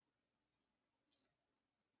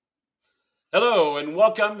Hello and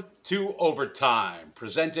welcome to Overtime,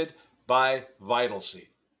 presented by VitalSeed.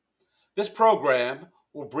 This program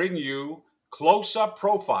will bring you close-up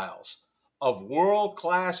profiles of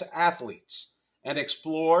world-class athletes and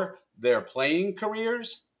explore their playing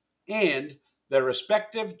careers and their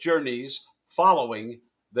respective journeys following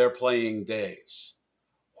their playing days.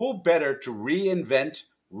 Who better to reinvent,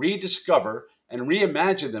 rediscover, and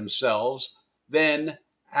reimagine themselves than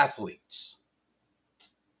athletes?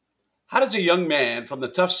 How does a young man from the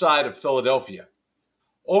tough side of Philadelphia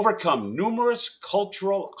overcome numerous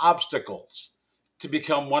cultural obstacles to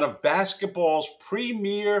become one of basketball's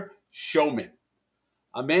premier showmen?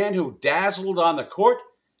 A man who dazzled on the court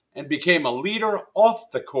and became a leader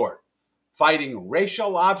off the court, fighting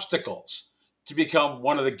racial obstacles to become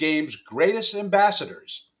one of the game's greatest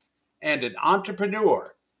ambassadors and an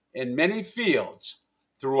entrepreneur in many fields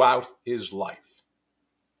throughout his life.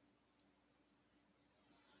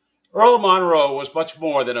 Earl Monroe was much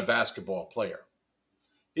more than a basketball player.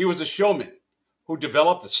 He was a showman who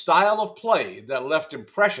developed a style of play that left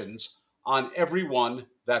impressions on everyone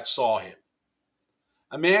that saw him.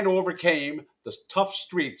 A man who overcame the tough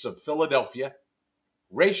streets of Philadelphia,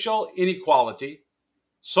 racial inequality,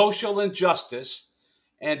 social injustice,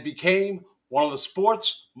 and became one of the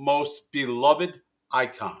sport's most beloved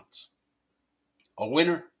icons. A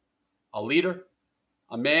winner, a leader,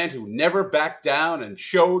 a man who never backed down and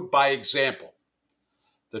showed by example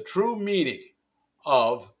the true meaning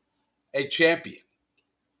of a champion.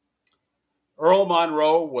 Earl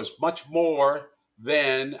Monroe was much more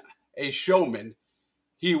than a showman.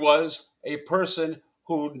 He was a person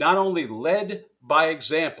who not only led by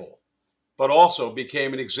example, but also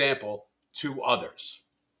became an example to others.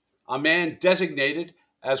 A man designated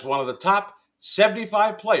as one of the top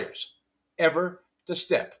 75 players ever to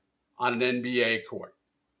step on an NBA court.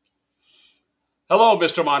 Hello,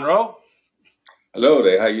 Mr. Monroe. Hello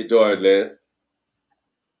there. How you doing, Lance?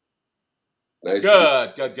 Nice to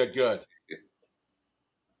meet Good, good, good, good. you.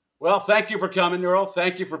 Well, thank you for coming, Earl.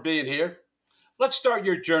 Thank you for being here. Let's start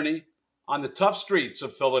your journey on the tough streets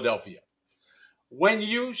of Philadelphia. When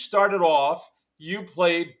you started off, you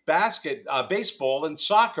played baseball and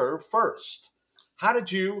soccer first. How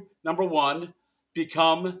did you, number one,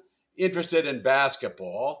 become interested in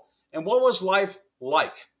basketball? And what was life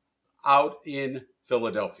like out in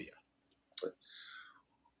Philadelphia?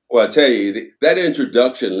 Well, I tell you, that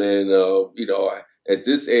introduction, Lynn, at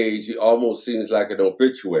this age, it almost seems like an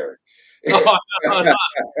obituary. No, no, no.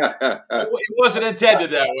 It wasn't intended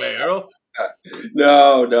that way, Earl.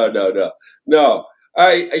 No. No,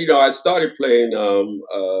 I started playing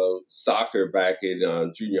soccer back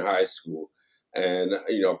in junior high school. And,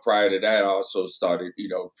 prior to that, I also started,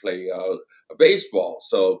 play baseball.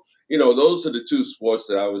 So, those are the two sports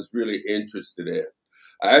that I was really interested in.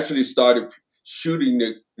 I actually started shooting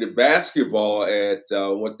the basketball at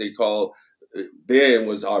what they call then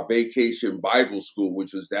was our vacation Bible school,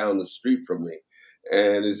 which was down the street from me.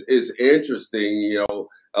 And it's interesting,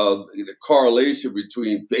 the correlation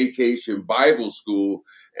between vacation Bible school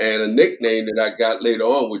and a nickname that I got later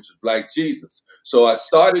on, which was Black Jesus. So I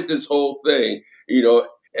started this whole thing,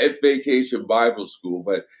 at vacation Bible school.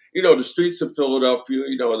 But, the streets of Philadelphia,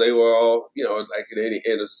 they were all, like in any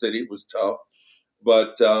inner city, was tough.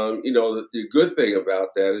 But the good thing about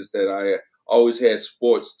that is that I always had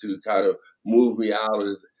sports to kind of move me out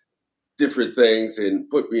of different things and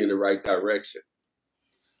put me in the right direction.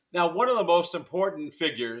 Now, one of the most important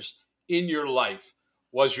figures in your life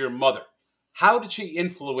was your mother. How did she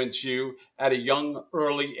influence you at a young,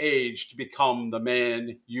 early age to become the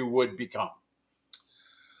man you would become?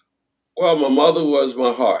 Well, my mother was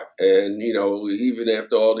my heart, and even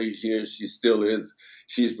after all these years, she still is.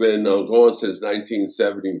 She's been going since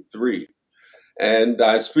 1973, and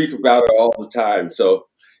I speak about her all the time. So,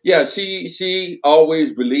 yeah, she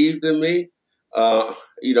always believed in me. I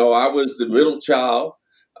was the middle child.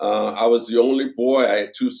 I was the only boy. I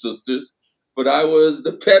had two sisters, but I was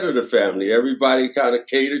the pet of the family. Everybody kind of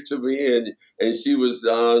catered to me, and she was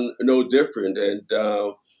no different. And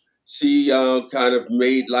she kind of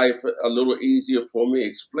made life a little easier for me.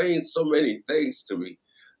 Explained so many things to me,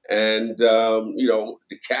 and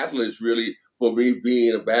the catalyst really for me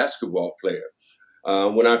being a basketball player.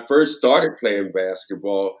 When I first started playing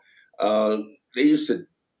basketball, they used to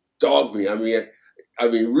dog me. I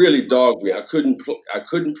mean, really dog me. I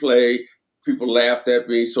couldn't play. People laughed at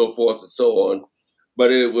me, so forth and so on.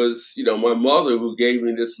 But it was, my mother who gave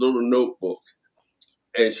me this little notebook,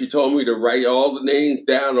 and she told me to write all the names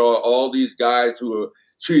down, all these guys who were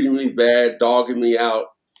treating me bad, dogging me out.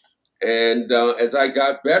 And as I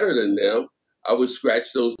got better than them, I would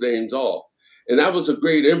scratch those names off. And that was a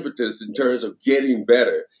great impetus in terms of getting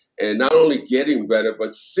better. And not only getting better,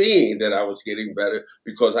 but seeing that I was getting better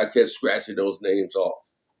because I kept scratching those names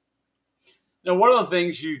off. Now, one of the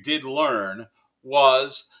things you did learn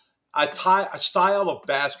was a style of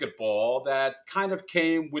basketball that kind of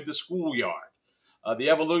came with the schoolyard, the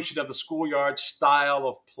evolution of the schoolyard style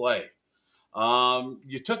of play.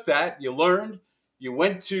 You took that, you learned, you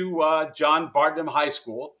went to John Bartram High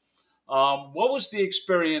School. What was the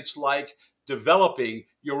experience like developing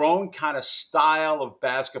your own kind of style of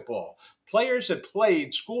basketball? Players had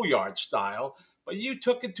played schoolyard style, but you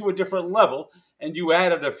took it to a different level and you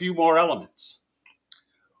added a few more elements.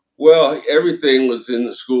 Well, everything was in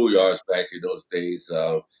the schoolyards back in those days.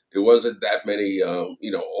 There wasn't that many,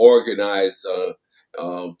 organized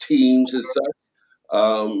teams and such.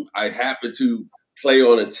 I happened to play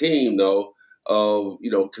on a team though of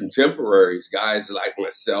contemporaries, guys like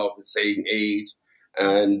myself, the same age,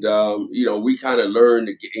 and we kind of learned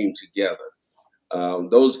the game together.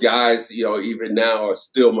 Those guys, even now are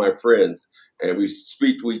still my friends, and we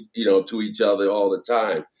speak to each other all the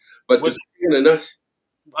time. But the Was thing in a nut-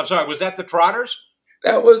 I'm sorry, was that the Trotters?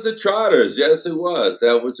 that was the Trotters. Yes, it was.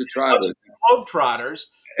 That was the It wasn't Trotters. the Globetrotters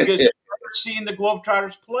because you've never seen the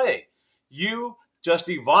Globetrotters play. You just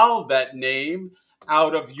evolved that name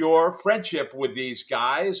out of your friendship with these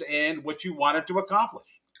guys and what you wanted to accomplish.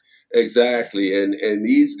 Exactly. And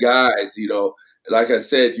these guys, like I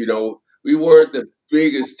said, we weren't the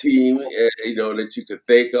biggest team, that you could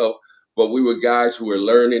think of, but we were guys who were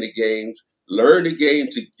learning the games, learn the game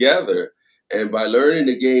together. And by learning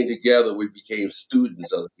the game together, we became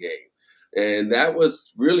students of the game. And that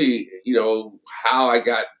was really, how I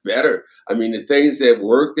got better. I mean, the things that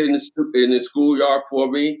worked in the schoolyard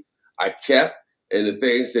for me, I kept, and the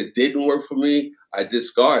things that didn't work for me, I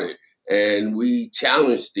discarded, and we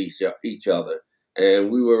challenged each other.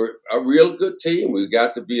 And we were a real good team. We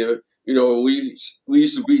got to be we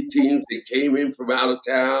used to be teams that came in from out of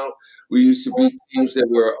town. We used to be teams that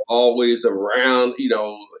were always around,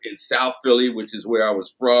 in South Philly, which is where I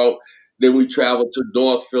was from. Then we traveled to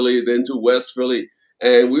North Philly, then to West Philly,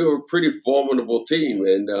 and we were a pretty formidable team.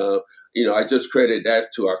 And I just credit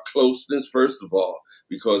that to our closeness, first of all,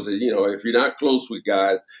 because if you're not close with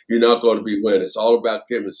guys, you're not going to be winning. It's all about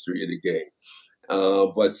chemistry in the game.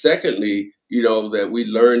 But secondly, that we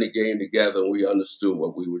learned the game together and we understood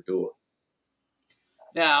what we were doing.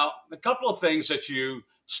 Now, a couple of things that you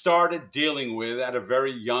started dealing with at a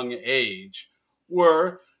very young age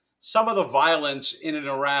were some of the violence in and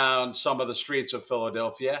around some of the streets of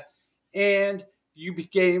Philadelphia, and you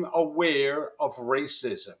became aware of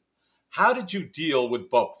racism. How did you deal with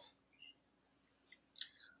both?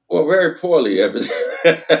 Well, very poorly,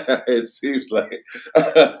 it seems like.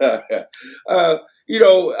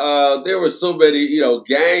 There were so many.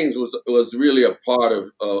 Gangs was really a part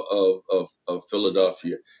of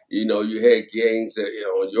Philadelphia. You had gangs that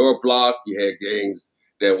on your block. You had gangs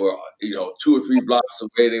that were 2 or 3 blocks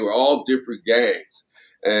away. They were all different gangs,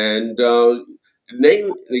 and the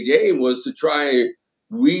name of the game was to try and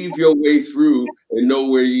weave your way through and know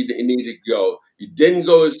where you need to go. You didn't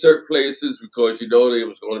go in certain places because there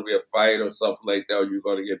was going to be a fight or something like that, or you're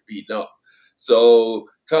going to get beaten up. So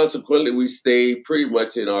consequently, we stayed pretty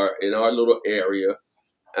much in our little area.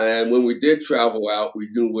 And when we did travel out, we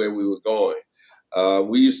knew where we were going.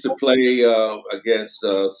 We used to play against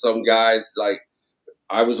some guys like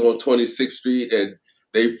I was on 26th Street, and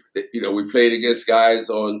we played against guys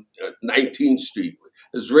on 19th Street.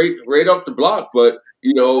 It's right up the block, but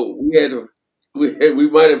we had to, we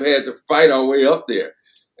might have had to fight our way up there.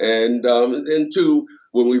 And then too,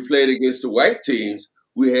 when we played against the white teams,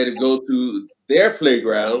 we had to go to their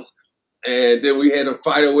playgrounds, and then we had to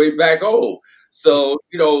fight our way back home. So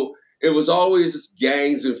it was always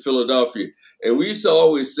gangs in Philadelphia, and we used to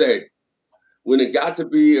always say when it got to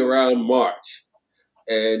be around March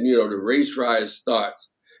and the race riot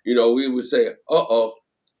starts, we would say, "Uh-oh,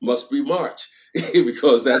 must be March,"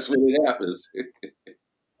 because that's when it happens.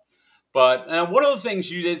 But one of the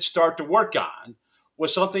things you did start to work on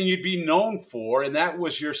was something you'd be known for, and that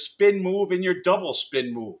was your spin move and your double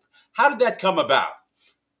spin move. How did that come about?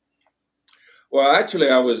 Well, actually,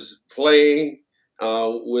 I was playing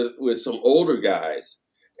with some older guys,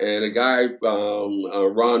 and a guy,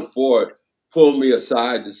 Ron Ford, pulled me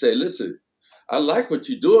aside to say, "Listen, I like what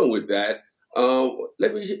you're doing with that.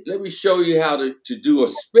 Let me show you how to do a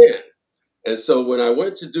spin." And so when I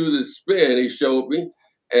went to do the spin, he showed me,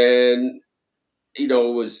 and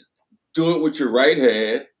was do it with your right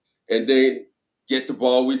hand, and then get the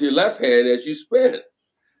ball with your left hand as you spin.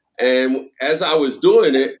 And as I was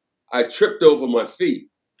doing it, I tripped over my feet,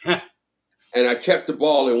 and I kept the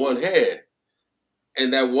ball in one hand.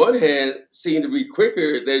 and that one hand seemed to be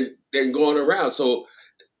quicker than going around. So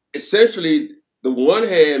essentially, the one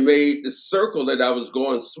hand made the circle that I was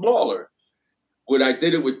going smaller. When I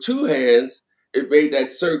did it with two hands, it made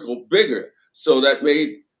that circle bigger. So that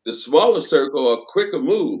made the smaller circle a quicker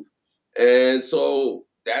move. And so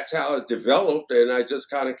that's how it developed, and I just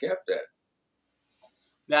kind of kept that.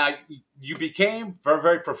 Now, you became very,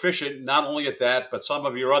 very proficient not only at that, but some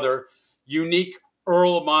of your other unique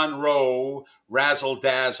Earl Monroe razzle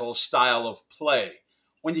dazzle style of play.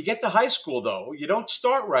 When you get to high school, though, you don't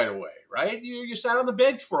start right away, right? You sat on the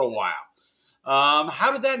bench for a while.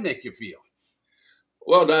 How did that make you feel?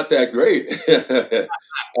 Well, not that great.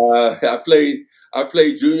 I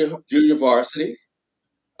played junior varsity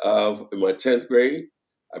in my 10th grade.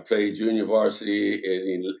 I played junior varsity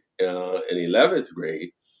in 11th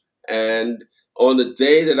grade. And on the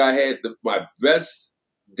day that I had my best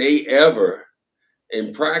day ever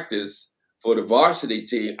in practice for the varsity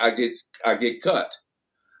team, I get cut,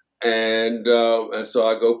 and so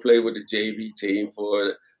I go play with the JV team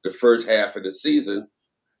for the first half of the season.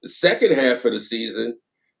 The second half of the season,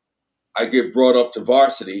 I get brought up to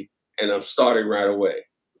varsity, and I'm starting right away.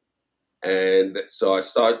 And so I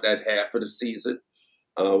start that half of the season.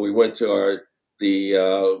 We went to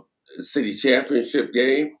the city championship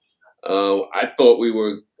game. I thought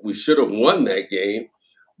we should have won that game,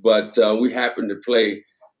 but we happened to play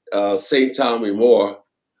St. Tommy Moore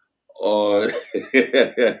on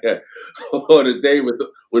on the day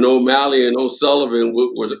when O'Malley and O'Sullivan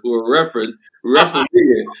were refereeing.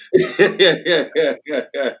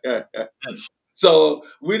 So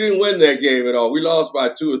we didn't win that game at all. We lost by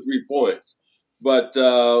 2 or 3 points. But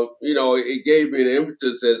it gave me an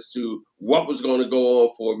impetus as to what was going to go on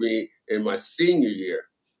for me in my senior year.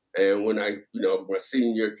 And when my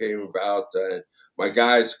senior year came about, a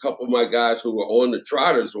couple of my guys who were on the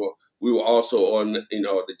Trotters, we were also on,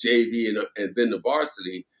 the JV and then the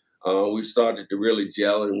varsity. We started to really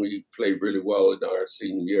gel, and we played really well in our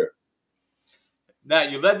senior year. Now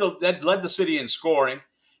you led the city in scoring.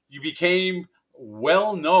 You became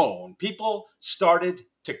well known. People started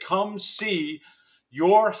to come see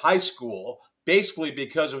your high school basically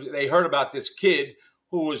because they heard about this kid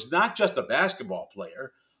who was not just a basketball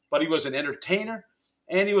player, but he was an entertainer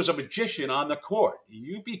and he was a magician on the court.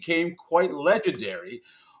 You became quite legendary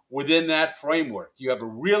within that framework. You have a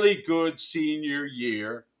really good senior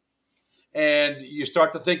year and you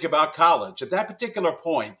start to think about college. At that particular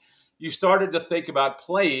point, you started to think about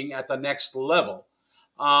playing at the next level.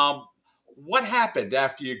 Um, what happened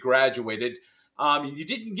after you graduated? You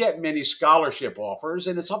didn't get many scholarship offers,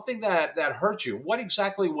 and it's something that hurt you. What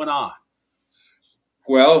exactly went on?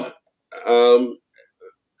 Well, um,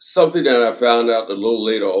 something that I found out a little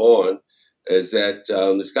later on is that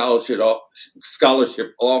the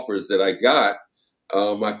scholarship offers that I got,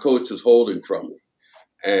 my coach was holding from me,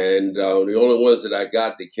 and the only ones that I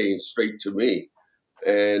got, they came straight to me.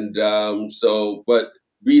 And but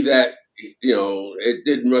be that, it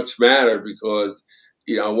didn't much matter because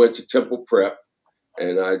I went to Temple Prep,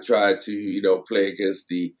 and I tried to play against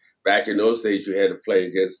the back in those days you had to play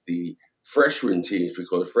against the freshman teams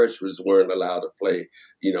because freshmen weren't allowed to play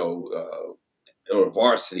on a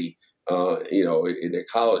varsity in their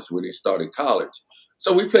college when they started college.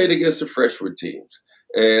 So we played against the freshman teams,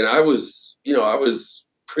 and I was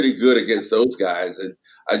pretty good against those guys, and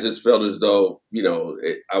I just felt as though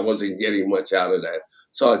I wasn't getting much out of that.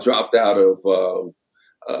 So I dropped out of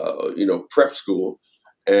prep school,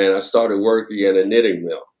 and I started working at a knitting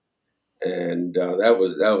mill, and that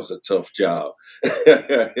was a tough job.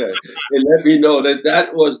 It let me know that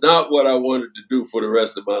that was not what I wanted to do for the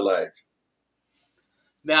rest of my life.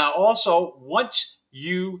 Now, also, once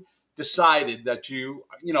you decided that you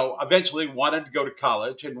eventually wanted to go to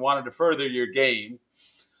college and wanted to further your game,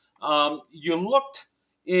 you looked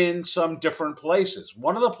in some different places.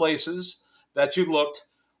 One of the places that you looked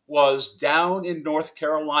was down in North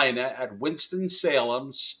Carolina at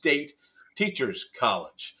Winston-Salem State Teachers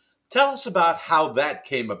College. Tell us about how that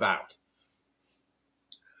came about.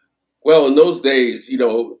 Well, in those days,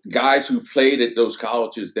 guys who played at those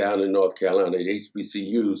colleges down in North Carolina, the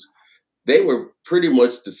HBCUs, they were pretty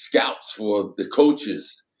much the scouts for the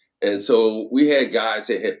coaches. And so we had guys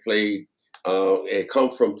that had played, had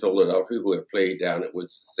come from Philadelphia who had played down at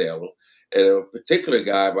Winston-Salem. And a particular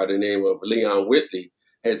guy by the name of Leon Whitley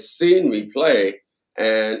had seen me play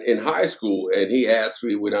and in high school. And he asked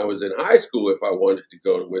me when I was in high school if I wanted to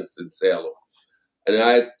go to Winston-Salem. And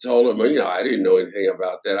I told him, I didn't know anything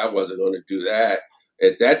about that. I wasn't going to do that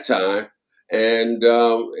at that time. And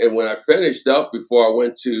when I finished up before I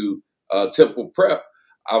went to Temple Prep,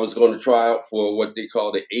 I was going to try out for what they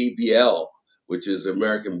call the ABL, which is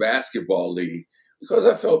American Basketball League, because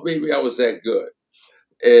I felt maybe I was that good.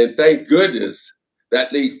 And thank goodness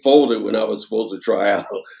that league folded when I was supposed to try out,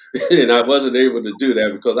 and I wasn't able to do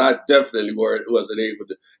that because I definitely wasn't able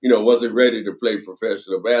to, wasn't ready to play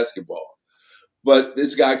professional basketball. But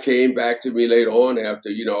this guy came back to me later on after,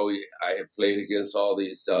 I had played against all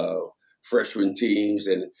these freshman teams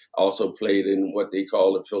and also played in what they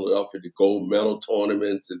call in Philadelphia the gold medal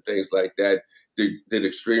tournaments and things like that. Did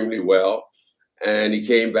extremely well. And he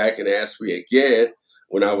came back and asked me again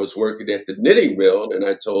when I was working at the knitting mill. And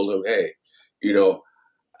I told him, hey, you know,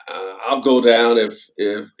 I'll go down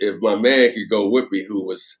if my man could go with me, who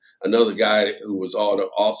was another guy who was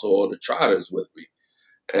also on the trotters with me.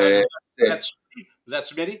 Now, And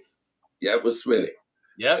that's Smitty. yeah, it was Smitty.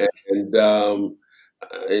 Yep. And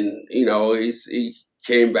he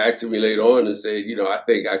came back to me later on and said, I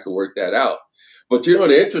think I could work that out. But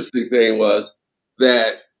the interesting thing was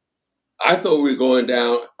that I thought we were going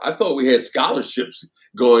down. I thought we had scholarships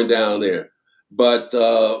going down there, but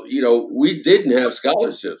we didn't have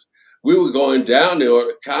scholarships. We were going down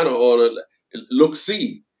there kind of on a look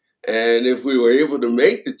see, and if we were able to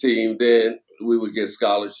make the team, then we would get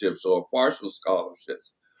scholarships or partial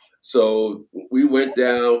scholarships. So we went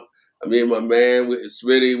down. Me and my man,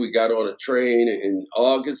 Smitty, we got on a train in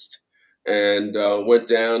August and went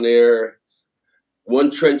down there. One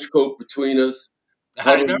trench coat between us, I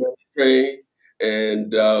huddled remember. on the train,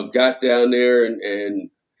 and got down there and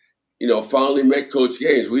finally met Coach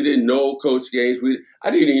Gaines. We didn't know Coach Gaines. I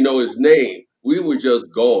didn't even know his name. We were just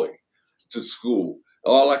going to school.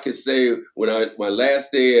 All I could say my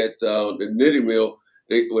last day at the knitting mill,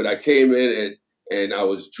 when I came in and I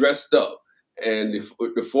was dressed up, and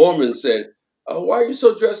the foreman said, "Oh, why are you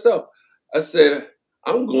so dressed up?" I said,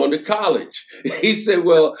 "I'm going to college." He said,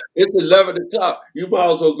 "Well, it's 11 o'clock. You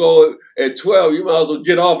might as well go at 12. You might as well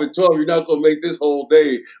get off at 12. You're not going to make this whole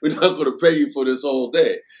day. We're not going to pay you for this whole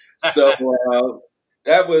day." So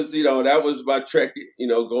that was my trek,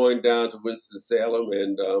 going down to Winston-Salem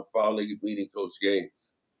and finally meeting Coach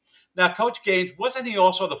Gaines. Now, Coach Gaines, wasn't he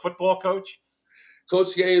also the football coach?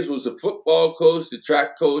 Coach Gaines was a football coach, the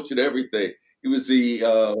track coach, and everything. He was the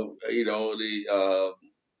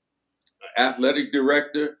athletic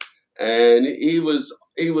director, and he was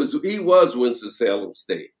Winston Salem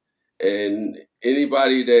State. And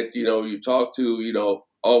anybody that you talk to,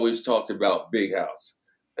 always talked about Big House,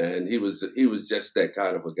 and he was just that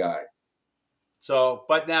kind of a guy. So,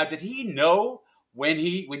 but now, did he know when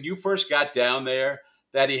you first got down there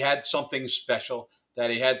that he had something special, that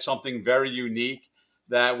he had something very unique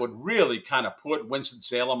that would really kind of put Winston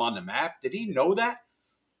Salem on the map? Did he know that?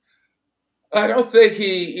 I don't think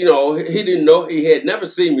he didn't know. He had never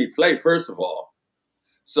seen me play, first of all.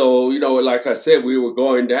 So, like I said, we were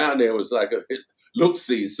going down there. It was like a look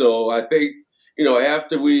see. So I think,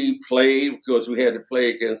 after we played, because we had to play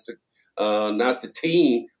against, not the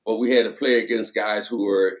team, but we had to play against guys who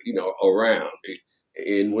were, around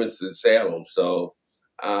in Winston-Salem. So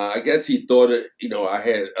I guess he thought, I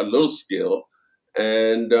had a little skill.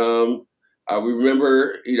 And I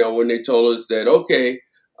remember, when they told us that, okay,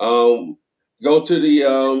 um, go to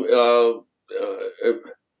the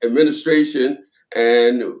administration,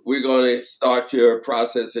 and we're going to start your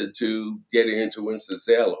process into getting into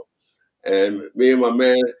Winston-Salem. And me and my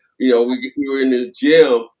man, we were in the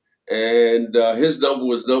gym, and his number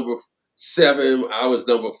was number 7. I was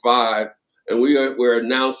number 5, and were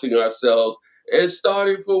announcing ourselves. And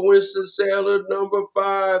starting for Winston-Salem, number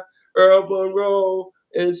 5, Earl Monroe,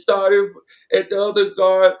 and starting at the other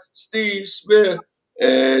guard, Steve Smith.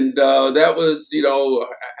 And that was,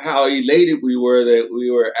 how elated we were that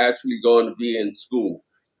we were actually going to be in school.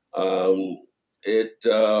 Um, it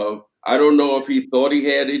I don't know if he thought he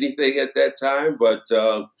had anything at that time, but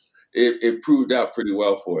it proved out pretty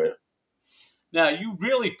well for him. Now, you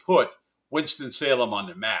really put Winston-Salem on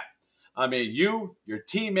the map. I mean, your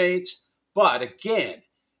teammates, but again,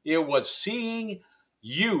 it was seeing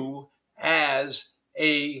you as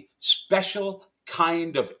a special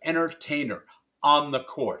kind of entertainer on the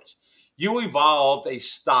court. You evolved a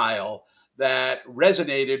style that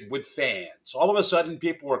resonated with fans. All of a sudden,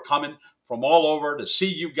 people were coming from all over to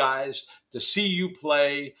see you guys, to see you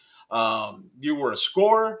play. You were a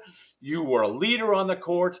scorer, you were a leader on the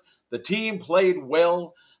court. The team played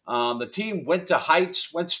well. The team went to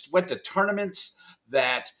heights, went to tournaments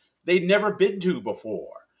that they'd never been to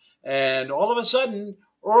before. And all of a sudden,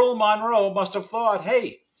 Earl Monroe must have thought,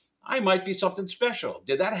 hey, I might be something special.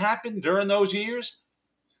 Did that happen during those years?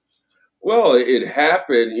 Well, it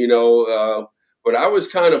happened, but I was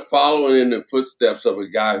kind of following in the footsteps of a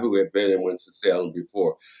guy who had been in Winston-Salem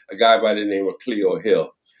before, a guy by the name of Cleo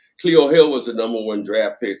Hill. Cleo Hill was the #1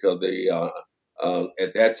 draft pick of the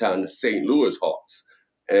at that time the St. Louis Hawks,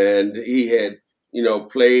 and he had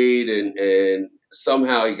played and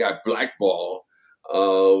somehow he got blackballed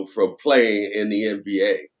from playing in the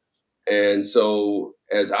NBA. And so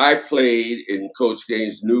as I played and Coach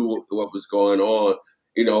Gaines knew what was going on,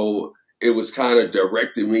 you know, it was kind of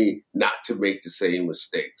directing me not to make the same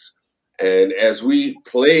mistakes. And as we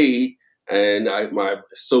played and my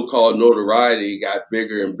so-called notoriety got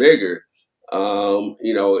bigger and bigger,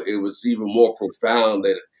 it was even more profound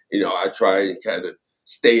that, I tried and kind of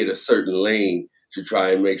stay in a certain lane to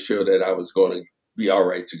try and make sure that I was going to be all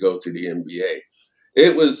right to go to the NBA.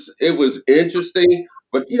 It was interesting,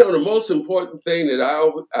 but the most important thing that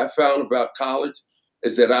I found about college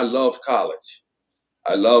is that I love college.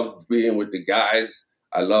 I love being with the guys.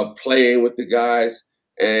 I love playing with the guys,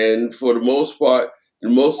 and for the most part,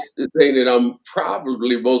 the thing that I'm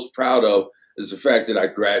probably most proud of is the fact that I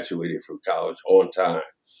graduated from college on time.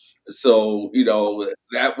 So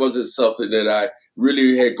that wasn't something that I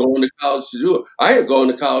really had gone to college to do. I had gone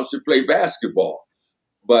to college to play basketball,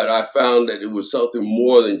 but I found that it was something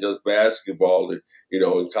more than just basketball,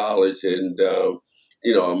 in college. And I'm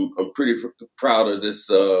pretty proud of this.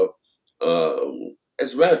 As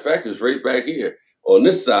a matter of fact, it's right back here on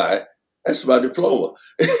this side. That's my diploma.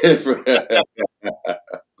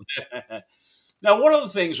 Now, one of the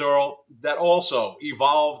things, Earl, that also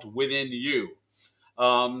evolved within you,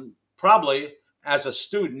 probably as a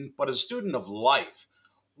student, but a student of life,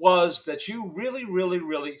 was that you really, really,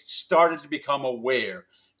 really started to become aware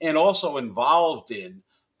and also involved in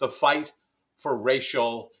the fight for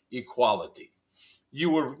racial equality.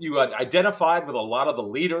 You had identified with a lot of the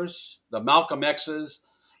leaders, the Malcolm X's,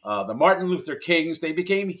 the Martin Luther Kings. They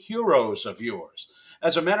became heroes of yours.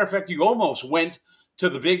 As a matter of fact, you almost went to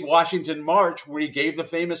the big Washington March where he gave the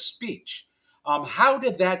famous speech. How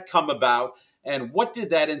did that come about, and what did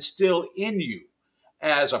that instill in you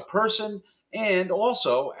as a person and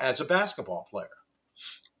also as a basketball player?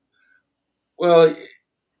 Well,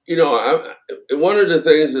 one of the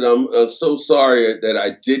things that I'm so sorry that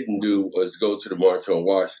I didn't do was go to the March on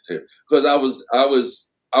Washington, because I was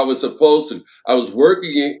supposed to. I was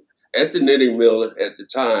working at the knitting mill at the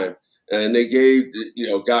time, and they gave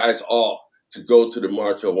guys off to go to the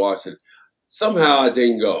March on Washington. Somehow I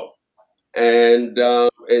didn't go, and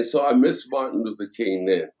so I missed Martin Luther King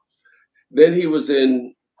then. Then he was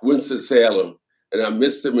in Winston Salem, and I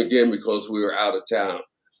missed him again because we were out of town.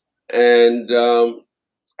 And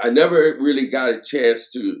I never really got a chance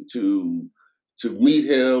to meet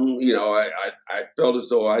him. I felt as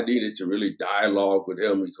though I needed to really dialogue with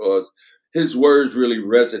him because his words really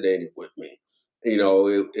resonated with me.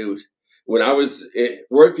 It was when I was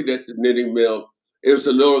working at the knitting mill. It was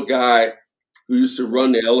a little guy who used to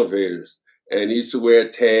run the elevators, and he used to wear a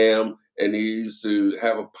tam, and he used to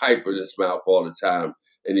have a pipe in his mouth all the time,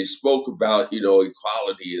 and he spoke about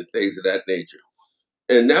equality and things of that nature.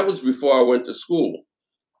 And that was before I went to school.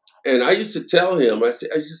 And I used to tell him, I used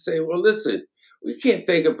to say, well, listen, we can't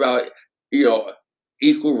think about, you know,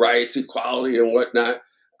 equal rights, equality, and whatnot.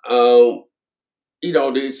 Um,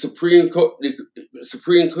 the Supreme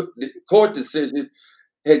Court decision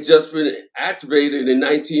had just been activated in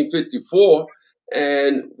 1954,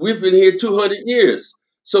 and we've been here 200 years.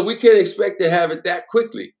 So we can't expect to have it that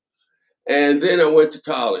quickly. And then I went to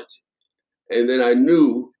college, and then I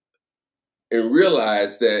knew and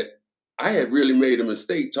realized that I had really made a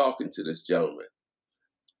mistake talking to this gentleman.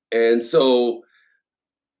 And so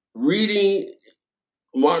reading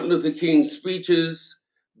Martin Luther King's speeches,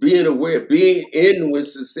 being aware, being in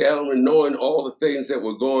Winston-Salem and knowing all the things that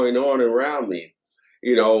were going on around me,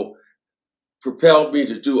 you know, propelled me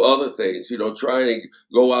to do other things, trying to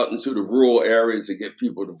go out into the rural areas to get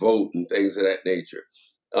people to vote and things of that nature.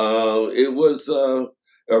 It was a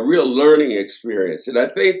real learning experience. And I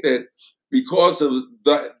think that because of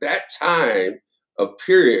that time, a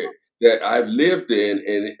period that I've lived in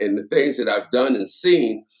and the things that I've done and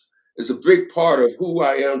seen is a big part of who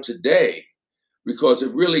I am today, because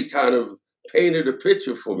it really kind of painted a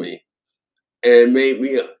picture for me and made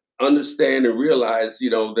me understand and realize,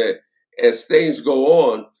 that as things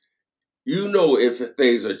go on, if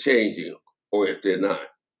things are changing or if they're not,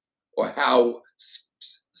 or how,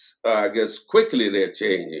 I guess, quickly they're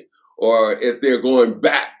changing, or if they're going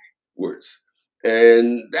backwards.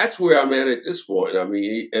 And that's where I'm at this point. I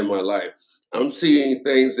mean, in my life, I'm seeing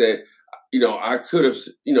things that, I could have,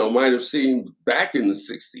 might have seen back in the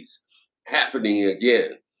 60s happening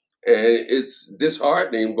again. And it's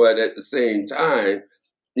disheartening, but at the same time,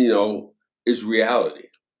 it's reality.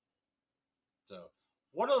 So,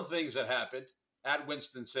 one of the things that happened at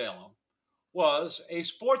Winston-Salem was a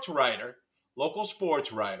sports writer, local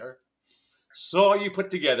sports writer, saw you put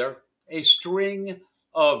together a string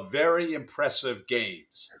of very impressive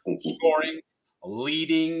games, scoring,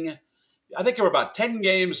 leading. I think there were about 10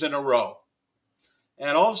 games in a row.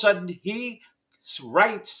 And all of a sudden, he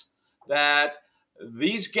writes that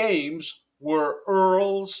these games were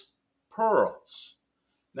Earl's Pearls.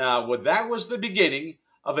 Now, that was the beginning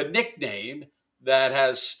of a nickname that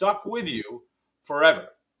has stuck with you forever.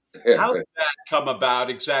 How did that come about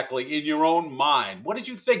exactly in your own mind? What did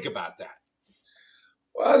you think about that?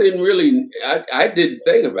 Well, I didn't really. I didn't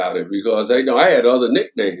think about it because I know I had other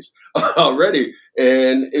nicknames already,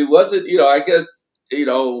 and it wasn't. I guess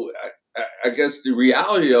I guess the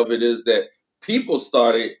reality of it is that people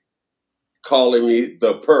started calling me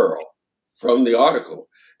the Pearl from the article,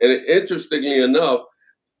 and interestingly enough,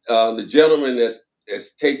 the gentleman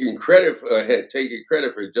that's taking credit for, had taken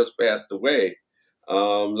credit for it just passed away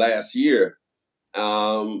last year.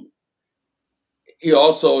 Um, he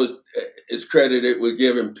also is credited with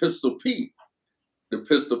giving Pistol Pete the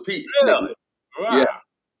Pistol Pete nickname. Really? Yeah,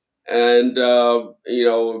 Wow.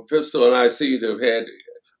 and Pistol and I seem to have had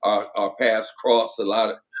our paths crossed a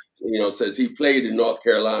lot. Since he played in North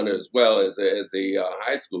Carolina as well as a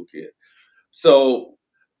high school kid. So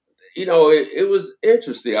it was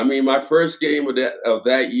interesting. I mean, my first game of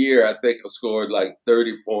that year, I think I scored like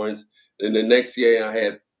 30 points. And the next game I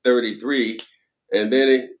had 33, and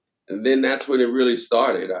then that's when it really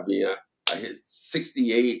started. I mean, I hit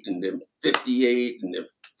 68, and then 58, and then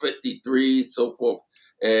 53, so forth.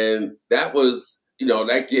 And that was,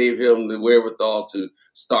 that gave him the wherewithal to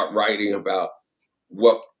start writing about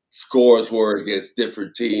what scores were against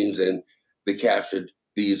different teams, and the captured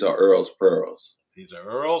these are Earl's Pearls. These are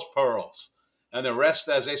Earl's Pearls. And the rest,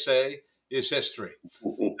 as they say, is history.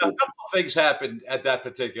 Now, a couple of things happened at that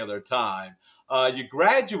particular time. You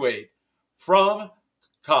graduate from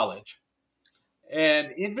college,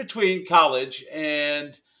 and in between college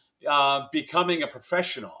and becoming a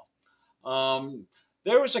professional, um,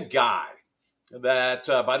 there was a guy that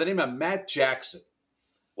by the name of Matt Jackson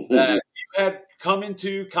that you had come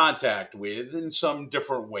into contact with in some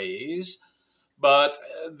different ways, but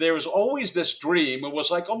there was always this dream. It was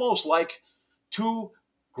like almost like two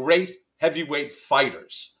great heavyweight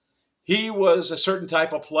fighters. He was a certain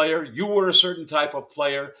type of player. You were a certain type of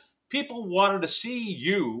player. People wanted to see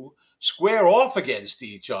you square off against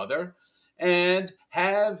each other and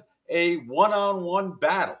have a one on one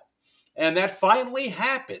battle. And that finally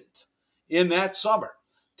happened in that summer.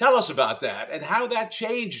 Tell us about that and how that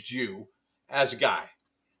changed you as a guy.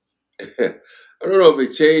 I don't know if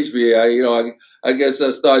it changed me. I guess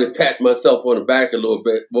I started patting myself on the back a little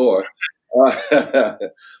bit more.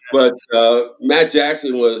 But Matt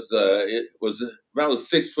Jackson was about a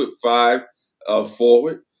 6'5"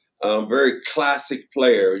 forward. Very classic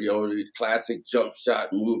player. The classic jump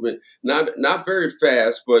shot movement. Not very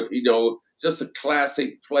fast, but just a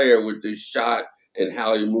classic player with the shot and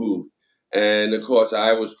how he moved. And of course,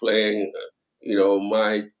 I was playing.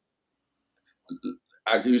 My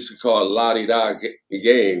I used to call it la di da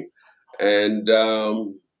game, and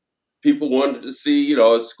people wanted to see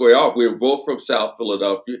us square off. We were both from South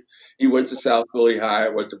Philadelphia. He went to South Philly High, I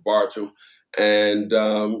went to Bartow, and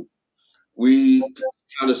we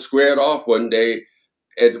kind of squared off one day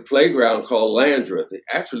at the playground called Landreth.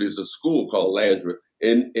 Actually, it's a school called Landreth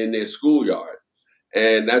in their schoolyard,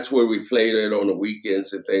 and that's where we played it on the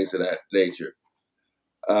weekends and things of that nature.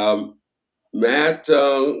 Um, Matt,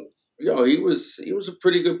 he was a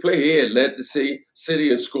pretty good player. He had led the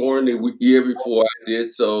city in scoring the year before I did,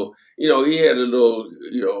 so he had a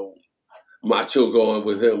little macho going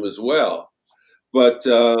with him as well. But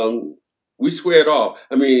we squared off.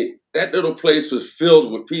 I mean, that little place was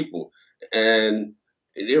filled with people, and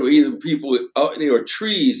there were either people. There were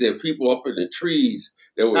trees. There were people up in the trees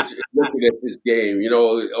that were looking at this game.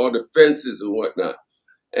 On the fences and whatnot.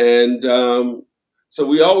 And so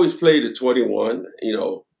we always played the 21,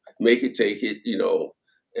 make it, take it,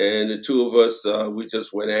 and the two of us, we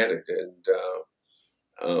just went at it.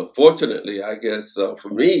 And fortunately, I guess for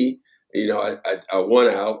me, I won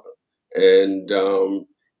out, and,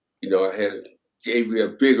 I gave me a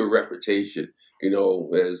bigger reputation,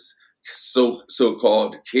 as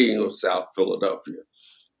so-called the king of South Philadelphia.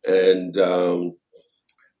 And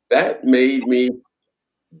that made me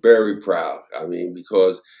very proud. I mean,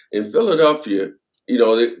 because in Philadelphia,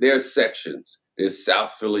 there's sections. There's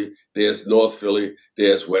South Philly, there's North Philly,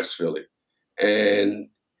 there's West Philly. And,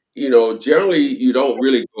 generally you don't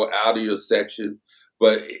really go out of your section,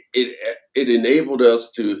 but it enabled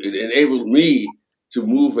me to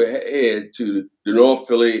move ahead to the North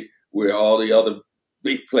Philly where all the other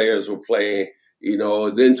big players were playing.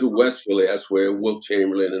 Then to West Philly, that's where Will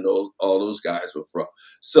Chamberlain and all those guys were from.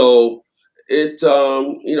 So it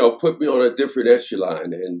put me on a different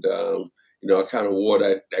echelon, and I kind of wore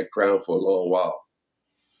that crown for a long while.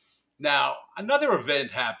 Now, another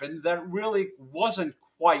event happened that really wasn't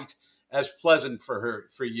quite as pleasant for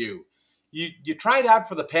you. You tried out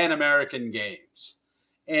for the Pan American Games,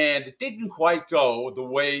 and it didn't quite go the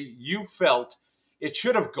way you felt it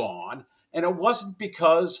should have gone, and it wasn't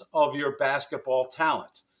because of your basketball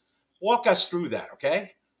talent. Walk us through that,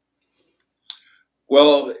 okay?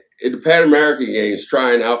 Well, in the Pan American Games,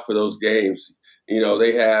 trying out for those games,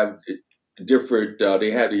 they have different.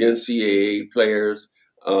 They have the NCAA players.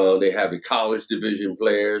 They have the college division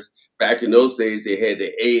players. Back in those days, they had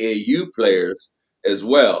the AAU players as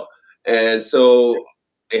well. And so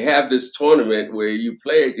they have this tournament where you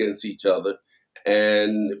play against each other.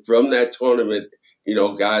 And from that tournament,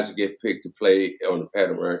 guys get picked to play on the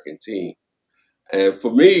Pan American team. And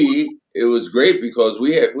for me, it was great because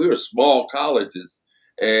we were small colleges,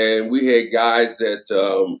 and we had guys that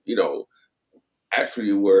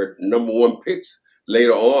actually were number one picks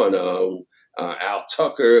later on. Al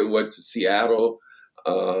Tucker went to Seattle,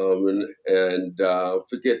 and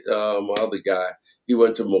forget my other guy. He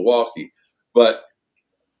went to Milwaukee, but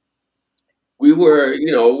we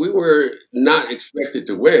were not expected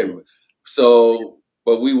to win. So,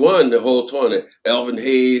 but we won the whole tournament. Elvin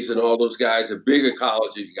Hayes and all those guys, the bigger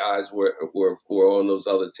college guys, were on those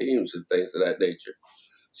other teams and things of that nature.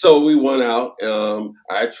 So we won out.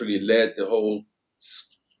 I actually led the whole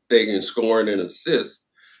thing in scoring and assists.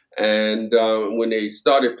 And when they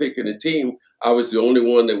started picking the team, I was the only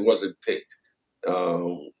one that wasn't picked.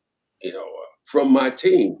 Um, from my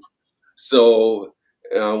team. So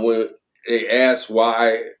when they asked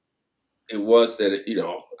why it was that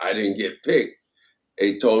I didn't get picked,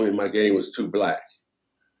 they told me my game was too black,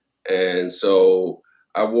 and so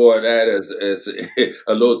I wore that as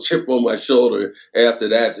a little chip on my shoulder. After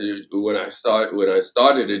that, when I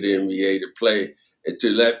started in the NBA to play and to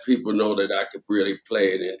let people know that I could really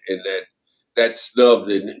play, and that snub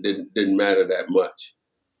didn't matter that much.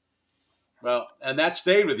 Well, and that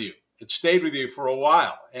stayed with you. It stayed with you for a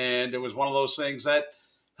while, and it was one of those things that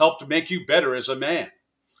helped make you better as a man.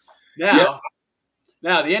 Yeah, Now,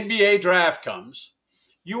 Now, the NBA draft comes.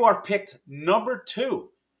 You are picked number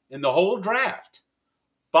two in the whole draft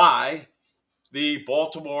by the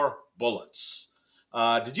Baltimore Bullets.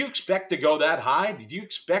 Did you expect to go that high? Did you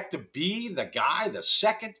expect to be the guy, the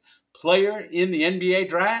second player in the NBA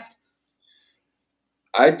draft?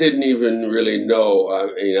 I didn't even really know.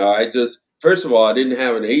 I just first of all, I didn't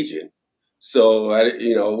have an agent, so it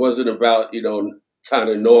wasn't about kind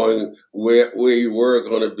of knowing where you were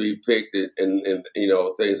going to be picked and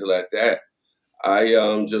things like that.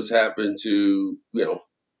 I just happened to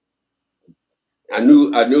I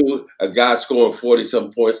knew a guy scoring 40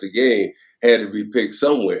 some points a game had to be picked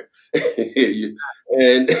somewhere,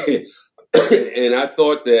 and and I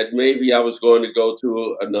thought that maybe I was going to go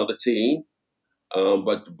to another team,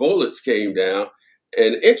 but the Bullets came down,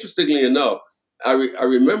 and interestingly enough, I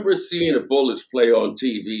remember seeing the Bullets play on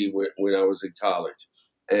TV when I was in college,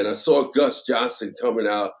 and I saw Gus Johnson coming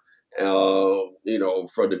out,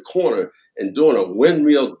 from the corner and doing a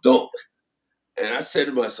windmill dunk, and I said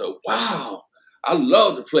to myself, "Wow, I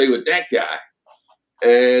love to play with that guy."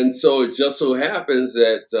 And so it just so happens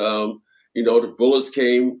that the Bullets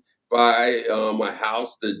came by my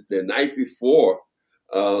house the night before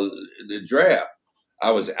uh, the draft. I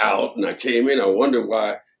was out and I came in. I wondered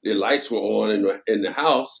why the lights were on in the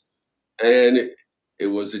house, and it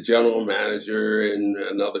was the general manager and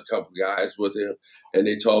another couple guys with him, and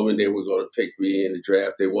they told me they were going to pick me in the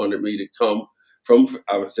draft. They wanted me to come from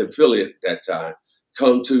I was in Philly at that time,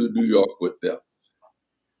 come to New York with them.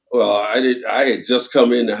 Well, I had just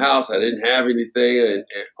come in the house. I didn't have anything and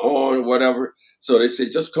on or whatever. So they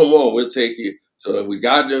said, "Just come on, we'll take you." So we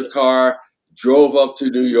got in the car, drove up to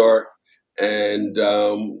New York, and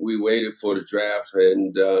we waited for the draft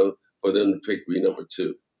and for them to pick me number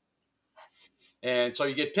two. And so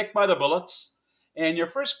you get picked by the Bullets, and your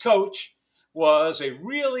first coach was a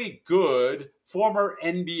really good former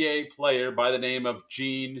NBA player by the name of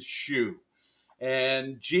Gene Shue.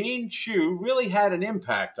 And Gene Shue really had an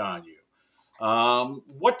impact on you.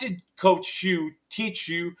 What did Coach Shue teach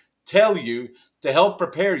you, tell you to help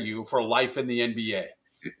prepare you for life in the NBA?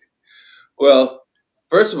 Well,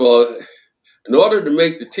 first of all, in order to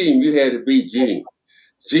make the team, you had to beat Gene.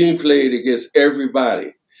 Gene played against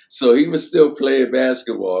everybody. So he was still playing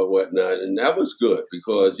basketball and whatnot. And that was good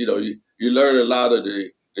because, you learn a lot of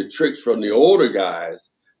the tricks from the older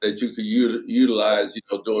guys that you could utilize,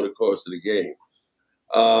 during the course of the game.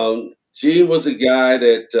 Gene was a guy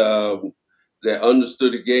that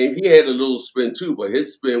understood the game. He had a little spin too, but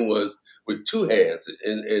his spin was with two hands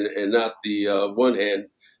and not the one hand,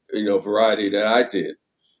 variety that I did.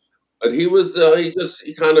 But he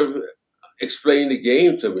kind of explained the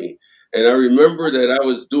game to me. And I remember that I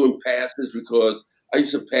was doing passes because I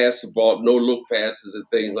used to pass the ball, no look passes and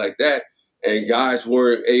things like that. And guys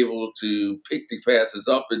weren't able to pick the passes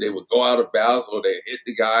up and they would go out of bounds or they hit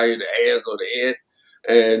the guy in the hands or the head.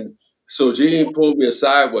 And so Gene pulled me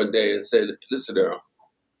aside one day and said, "Listen, Earl,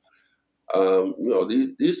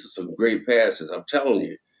 these are some great passes. I'm telling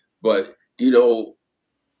you, but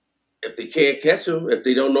if they can't catch them, if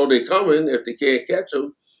they don't know they're coming, if they can't catch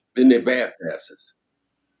them, then they're bad passes."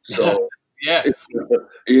 So Yeah.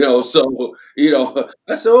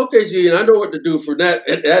 I said, "Okay, Gene, I know what to do for that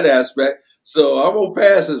aspect. So I won't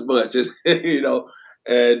pass as much as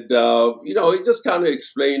And he just kind of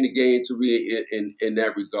explained the game to me in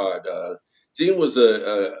that regard. Gene was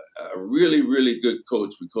a really really good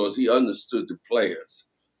coach because he understood the players.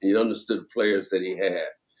 He understood the players that he had,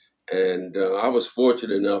 and I was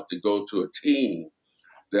fortunate enough to go to a team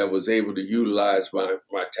that was able to utilize my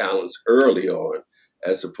talents early on,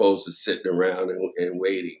 as opposed to sitting around and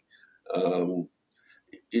waiting. Um,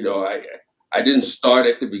 I didn't start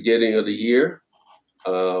at the beginning of the year.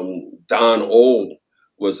 Don Old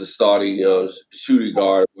was the starting shooting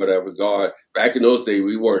guard, whatever guard. Back in those days,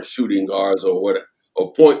 we weren't shooting guards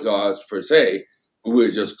or point guards per se. We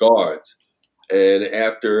were just guards. And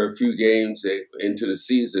after a few games into the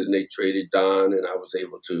season, they traded Don, and I was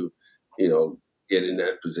able to, you know, get in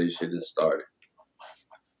that position and start.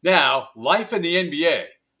 Now, life in the NBA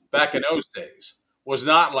back in those days was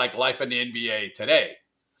not like life in the NBA today.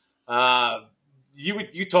 Uh,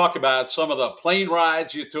 you talk about some of the plane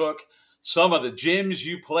rides you took, some of the gyms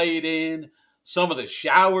you played in, some of the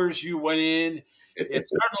showers you went in. It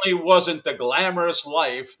certainly wasn't the glamorous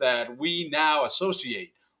life that we now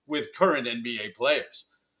associate with current NBA players.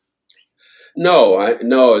 No.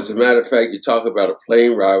 As a matter of fact, you talk about a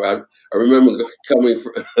plane ride. I remember coming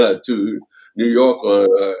to New York on,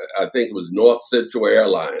 I think it was North Central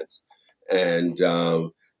Airlines, and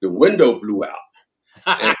the window blew out.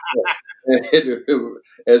 And, and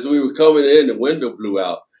as we were coming in, the window blew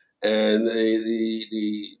out, and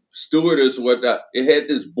the stewardess whatnot. It had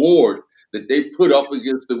this board that they put up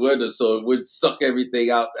against the window so it would suck everything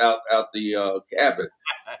out the cabin.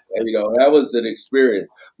 And, that was an experience.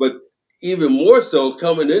 But even more so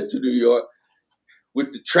coming into New York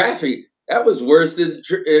with the traffic, that was worse than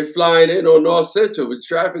flying in on North Central. The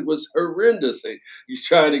traffic was horrendous. He's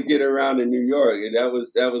trying to get around in New York, and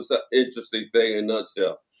that was an interesting thing in a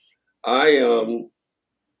nutshell. I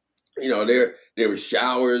there were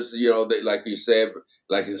showers. Like you said,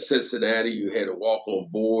 like in Cincinnati, you had to walk on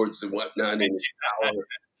boards and whatnot in the shower.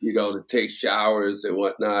 To take showers and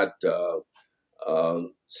whatnot.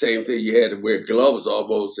 Same thing, you had to wear gloves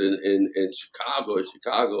almost in Chicago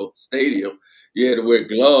Stadium. You had to wear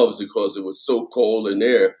gloves because it was so cold in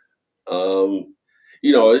there. Um,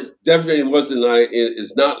 it definitely wasn't like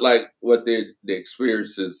it's not like what the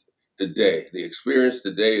experience is today. The experience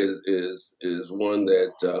today is one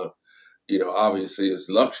that obviously is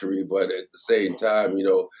luxury, but at the same time,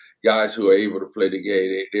 guys who are able to play the game,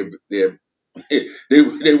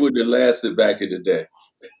 they wouldn't have lasted back in the day.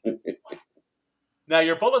 Now,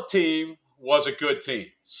 your Bullet team was a good team,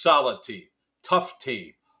 solid team, tough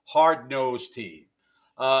team, hard nosed team.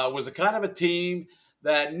 It was a kind of a team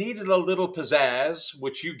that needed a little pizzazz,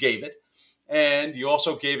 which you gave it. And you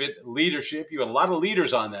also gave it leadership. You had a lot of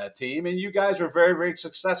leaders on that team, and you guys were very, very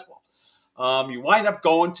successful. You wind up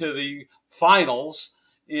going to the finals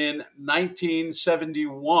in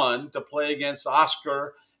 1971 to play against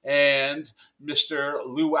Oscar and Mr.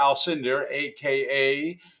 Lou Alcindor,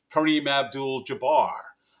 aka Kareem Abdul-Jabbar.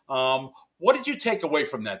 What did you take away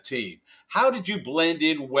from that team? How did you blend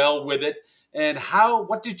in well with it, and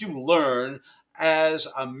what did you learn as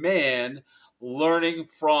a man learning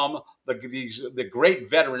from the great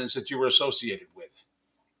veterans that you were associated with?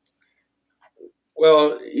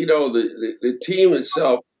 Well, the team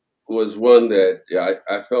itself was one that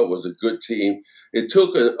I felt was a good team. It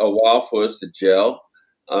took a while for us to gel.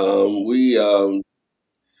 We, I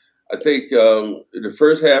think, the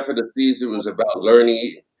first half of the season was about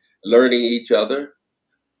learning each other.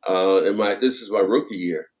 This is my rookie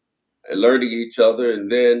year, and learning each other, and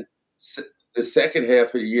then the second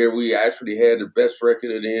half of the year we actually had the best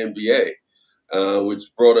record in the NBA,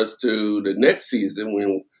 which brought us to the next season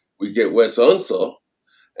when we get Wes Unseld.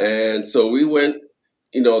 And so we went,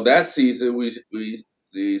 that season,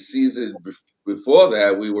 the season before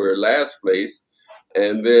that, we were last place.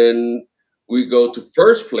 And then we go to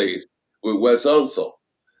first place with West Unseld.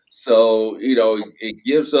 So it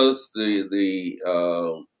gives us the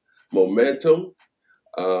momentum.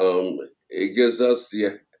 It gives us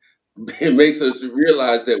the it makes us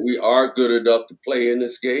realize that we are good enough to play in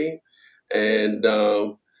this game, and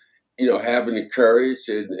having the courage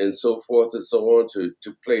and so forth and so on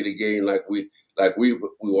to play the game like we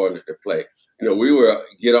wanted to play. We were a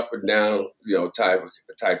get up and down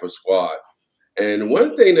type of squad. And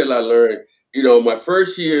one thing that I learned, my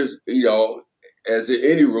first years, as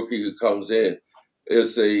any rookie who comes in,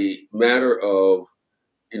 it's a matter of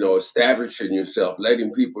establishing yourself,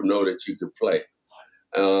 letting people know that you can play.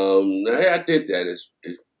 I did that as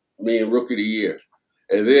me and rookie of the year.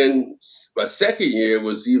 And then my second year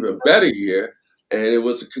was even better year, and it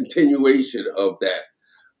was a continuation of that.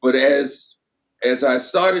 But as I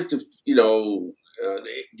started to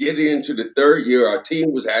get into the third year, our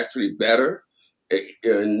team was actually better,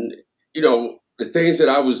 and the things that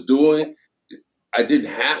I was doing, I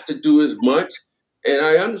didn't have to do as much, and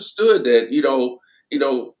I understood that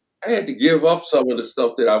I had to give up some of the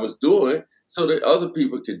stuff that I was doing so that other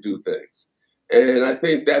people could do things. And I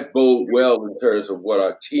think that bode well in terms of what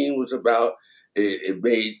our team was about. It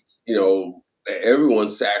made that everyone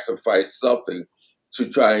sacrificed something to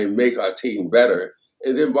try and make our team better.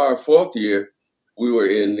 And then by our fourth year, we were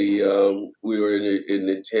in the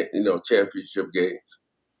championship game.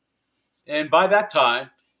 And by that time,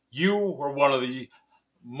 you were one of the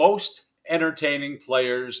most entertaining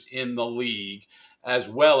players in the league, as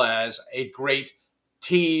well as a great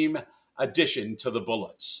team addition to the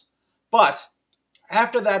Bullets. But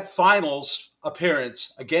after that finals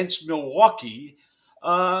appearance against Milwaukee,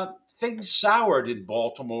 things soured in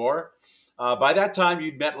Baltimore. By that time,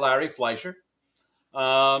 you'd met Larry Fleischer.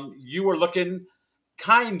 You were looking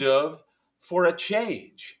kind of for a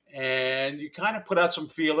change, and you kind of put out some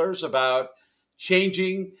feelers about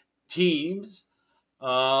changing teams.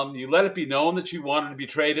 You let it be known that you wanted to be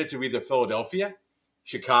traded to either Philadelphia,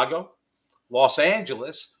 Chicago, Los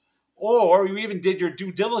Angeles, or you even did your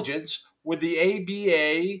due diligence with the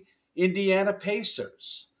ABA Indiana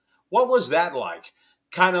Pacers. What was that like?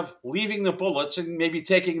 Kind of leaving the Bullets and maybe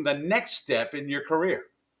taking the next step in your career?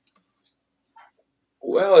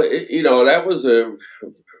 Well, that was a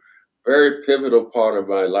very pivotal part of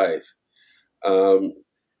my life. Um,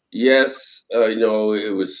 yes,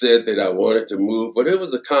 it was said that I wanted to move, but it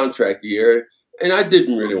was a contract year, and I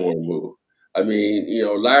didn't really want to move. I mean,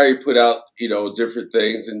 Larry put out, different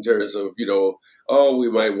things in terms of, oh,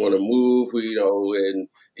 we might want to move, and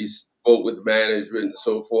he spoke with management and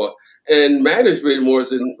so forth. And management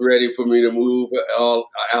wasn't ready for me to move all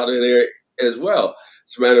out of there as well.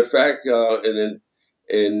 As a matter of fact,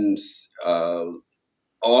 in uh,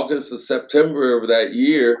 August or September of that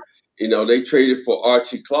year, they traded for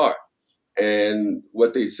Archie Clark. And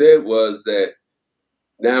what they said was that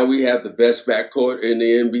now we have the best backcourt in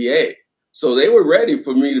the NBA. So they were ready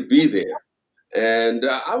for me to be there. And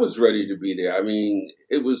I was ready to be there. I mean,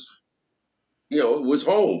 it was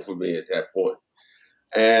home for me at that point.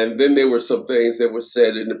 And then there were some things that were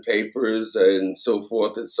said in the papers and so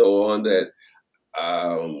forth and so on that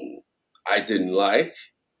um, I didn't like.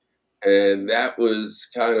 And that was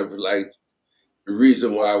kind of like the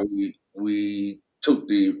reason why we took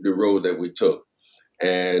the road that we took.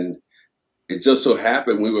 And it just so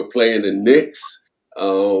happened we were playing the Knicks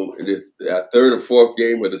in the third or fourth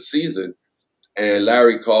game of the season, and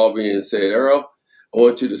Larry called me and said, "Earl, I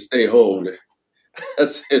want you to stay home." I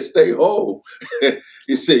said, "Stay home."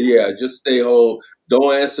 He said, "Yeah, just stay home.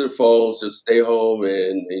 Don't answer the phones. Just stay home,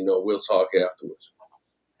 and we'll talk afterwards."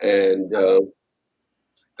 And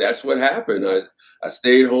that's what happened. I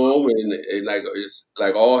stayed home, and like it's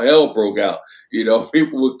like all hell broke out.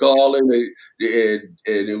 People were calling, and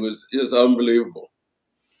it was just unbelievable.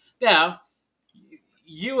 Now,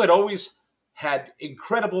 you had always had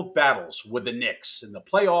incredible battles with the Knicks in the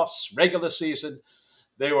playoffs, regular season.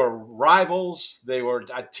 They were rivals. They were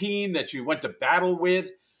a team that you went to battle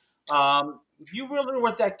with. You really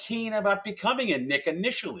weren't that keen about becoming a Knick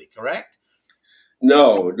initially, correct?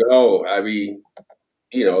 No, no. I mean,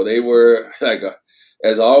 they were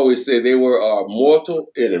as I always say, they were our mortal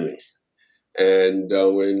enemy. And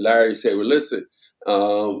when Larry said, "Well, listen,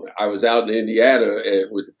 I was out in Indiana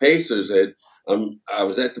with the Pacers, and I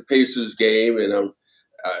was at the Pacers game, and I'm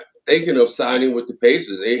thinking of signing with the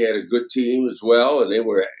Pacers. They had a good team as well, and they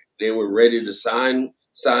were ready to sign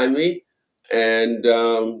me." And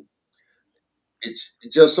it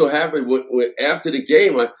just so happened after the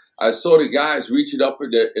game, I saw the guys reaching up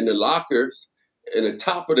in the lockers, in the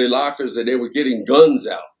top of the lockers, and they were getting guns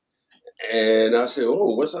out. And I said,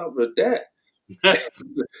 "Oh, what's up with that?"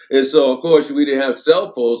 And so, of course, we didn't have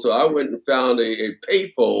cell phones, so I went and found a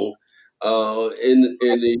payphone in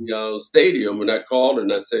the stadium, and I called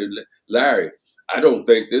and I said, Larry, I don't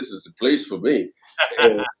think this is the place for me.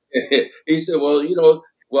 And he said, well,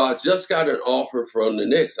 well, I just got an offer from the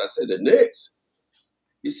Knicks. I said, the Knicks?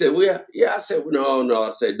 He said, well, yeah. Yeah. I said, well, no, no.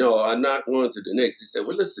 I said, no, I'm not going to the Knicks. He said,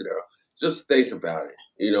 well, listen, Earl, just think about it.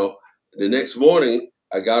 The next morning,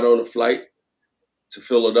 I got on a flight to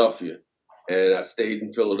Philadelphia, and I stayed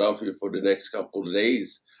in Philadelphia for the next couple of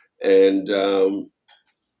days. And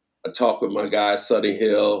I talked with my guy Sonny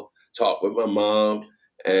Hill, talked with my mom,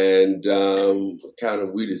 and kind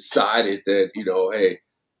of we decided that hey,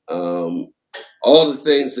 um, all the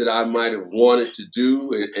things that I might have wanted to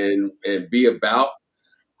do and be about,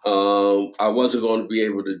 I wasn't going to be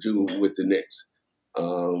able to do with the Knicks.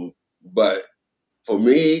 But for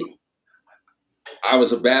me, I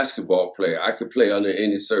was a basketball player. I could play under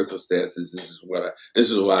any circumstances. This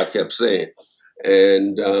is what I kept saying.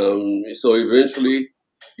 And so eventually,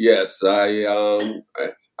 yes, I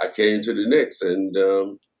came to the Knicks, and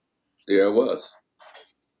there I was.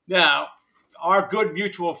 Now, our good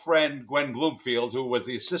mutual friend Gwen Bloomfield, who was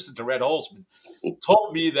the assistant to Red Holzman,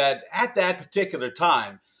 told me that at that particular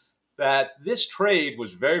time, that this trade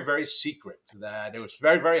was very, very secret, that it was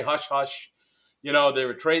very, very hush hush. They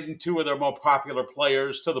were trading two of their more popular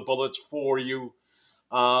players to the Bullets for you.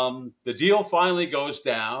 The deal finally goes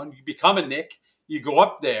down. You become a Nick. You go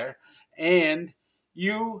up there, and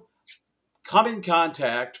you come in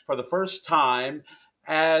contact for the first time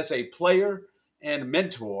as a player and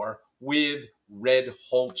mentor with Red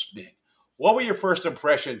Holtzman. What were your first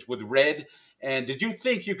impressions with Red, and did you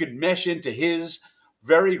think you could mesh into his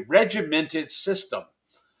very regimented system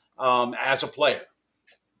as a player?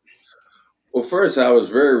 Well, first I was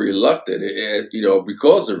very reluctant,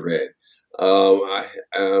 because of Red. I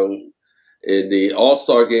In the All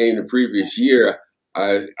Star game the previous year,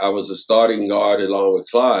 I was a starting guard along with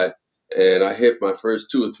Clyde, and I hit my first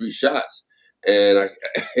two or three shots, and I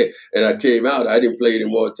and I came out. I didn't play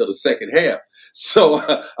anymore until the second half, so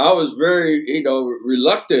I was very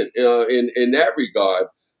reluctant in that regard.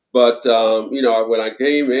 But when I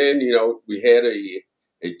came in, we had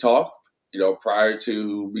a talk, prior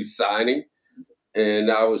to me signing,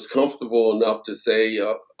 and I was comfortable enough to say,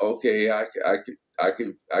 okay, I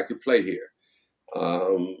could play here.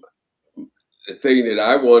 Um, the thing that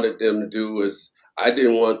I wanted them to do was I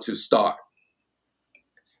didn't want to start,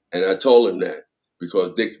 and I told him that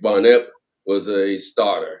because Dick Barnett was a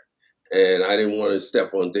starter, and I didn't want to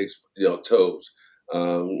step on Dick's toes.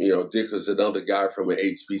 Dick was another guy from an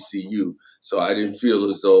HBCU, so I didn't feel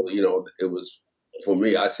as though it was for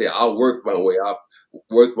me. I say I'll work my way up,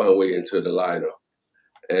 work my way into the lineup,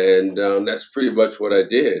 and that's pretty much what I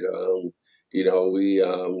did. You know, we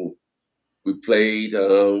we played.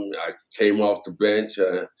 I came off the bench.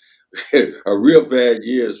 A real bad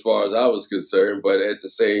year as far as I was concerned, but at the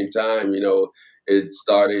same time, it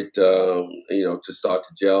started, to start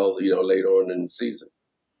to gel, later on in the season.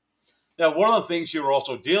 Now, one of the things you were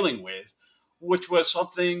also dealing with, which was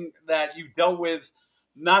something that you dealt with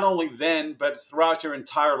not only then, but throughout your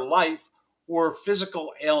entire life, were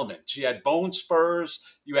physical ailments. You had bone spurs,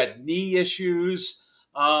 you had knee issues.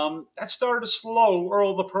 That started to slow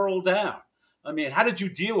Earl the Pearl down. I mean, how did you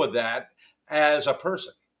deal with that as a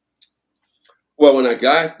person? Well, when I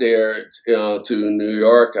got there to New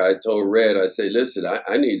York, I told Red, I said, listen,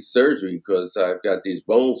 I need surgery because I've got these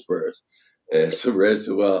bone spurs. And so Red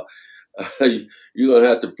said, well, you're gonna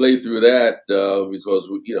have to play through that because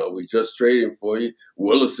we just traded for you.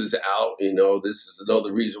 Willis is out. This is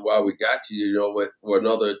another reason why we got you. For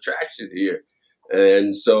another attraction here.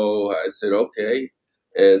 And so I said okay.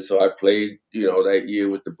 And so I played that year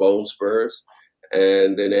with the bone spurs,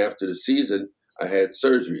 and then after the season I had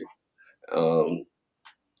surgery. Um,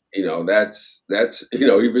 that's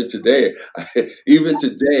even today, even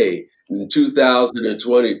today in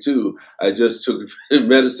 2022, I just took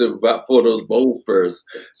medicine about for those bone spurs.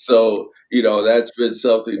 So that's been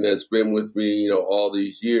something that's been with me all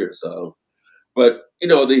these years. But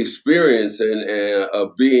the experience and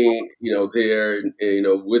of being there and,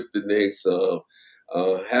 with the Knicks,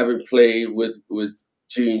 having played with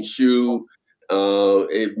Gene Shue,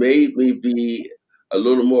 it made me be a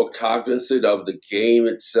little more cognizant of the game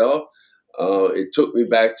itself. It took me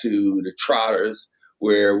back to the Trotters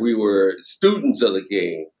where we were students of the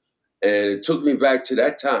game, and it took me back to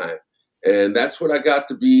that time, and that's when I got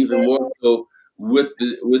to be even more so with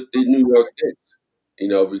the New York Knicks.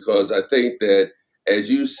 Because I think that as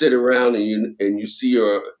you sit around and you see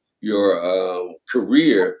your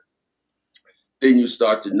career, then you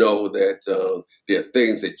start to know that there are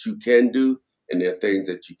things that you can do and there are things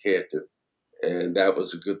that you can't do. And that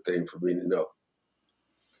was a good thing for me to know.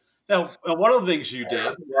 Now, one of the things you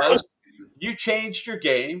did was you changed your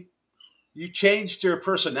game, you changed your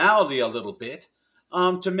personality a little bit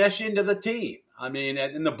to mesh into the team. I mean,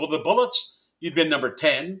 in the Bullets, you'd been number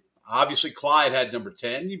 10. Obviously, Clyde had number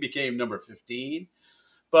 10. You became number 15.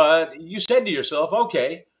 But you said to yourself,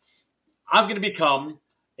 okay, I'm going to become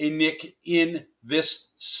a Nick in this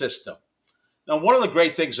system. Now, one of the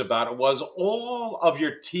great things about it was all of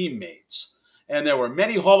your teammates, and there were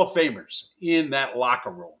many Hall of Famers in that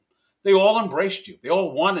locker room. They all embraced you. They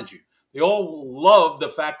all wanted you. They all loved the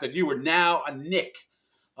fact that you were now a Nick.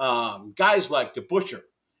 Guys like DeBuscher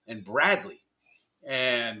and Bradley,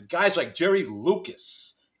 and guys like Jerry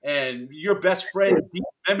Lucas, and your best friend Dean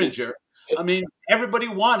Eminger. I mean, everybody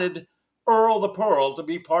wanted Earl the Pearl to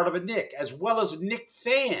be part of a Nick, as well as Nick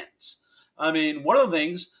fans. I mean, one of the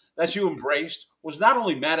things that you embraced was not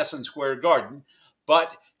only Madison Square Garden,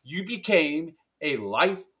 but you became a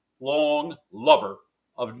lifelong lover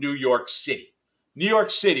of New York City. New York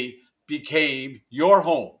City became your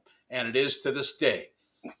home, and it is to this day.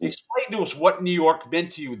 Explain to us what New York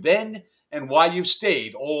meant to you then and why you've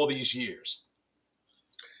stayed all these years.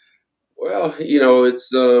 Well, it's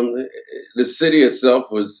the city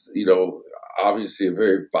itself was, obviously a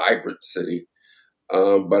very vibrant city.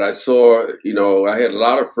 But I saw, I had a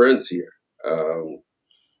lot of friends here.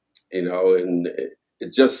 And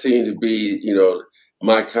it just seemed to be,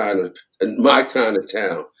 my kind of my kind of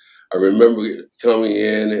town. I remember coming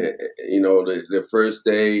in, the first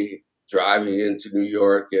day driving into New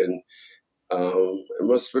York, and it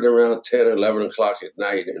must have been around 10 or 11 o'clock at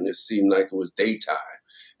night, and it seemed like it was daytime,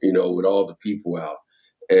 with all the people out.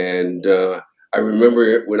 And I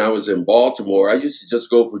remember when I was in Baltimore, I used to just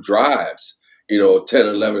go for drives, 10 or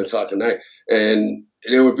 11 o'clock at night, and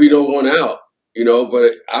there would be no one out,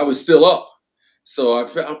 but I was still up. So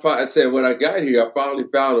I said, when I got here, I finally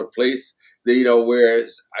found a place that, where,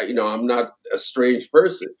 I'm not a strange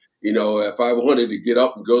person. If I wanted to get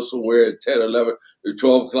up and go somewhere at 10, 11, or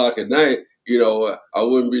 12 o'clock at night, I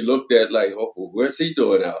wouldn't be looked at like, oh, where's he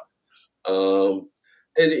doing out? Um,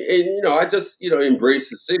 and I just embrace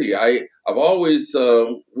the city. I've always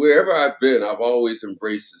wherever I've been, I've always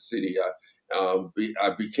embraced the city. I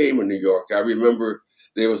became a New Yorker. I remember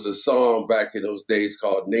there was a song back in those days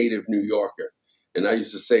called "Native New Yorker," and I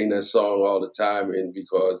used to sing that song all the time, and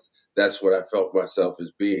because that's what I felt myself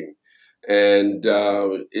as being. And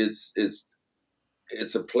it's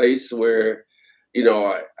a place where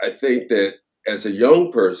I think that as a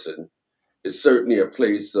young person it's certainly a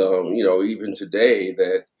place, even today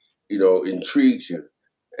that intrigues you,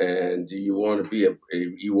 and you want to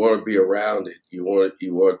you want to be around it. You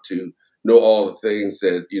want to know all the things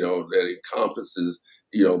that that encompasses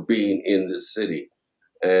being in the city.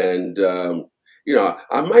 And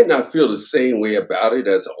I might not feel the same way about it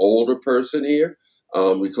as an older person here,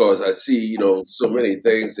 because I see so many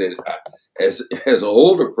things that as an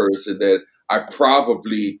older person that I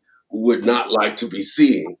probably would not like to be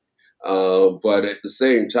seeing. But at the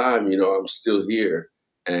same time, I'm still here,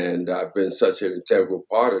 and I've been such an integral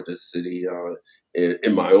part of this city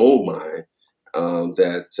in my own mind,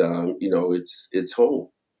 that it's home.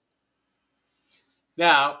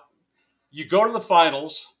 Now, you go to the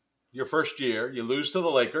finals your first year, you lose to the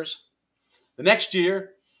Lakers. The next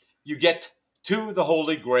year, you get to the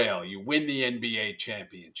Holy Grail. You win the NBA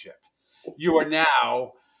championship. You are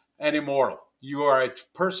now an immortal. You are a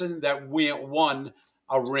person that won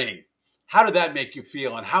a ring. How did that make you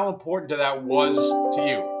feel, and how important that was to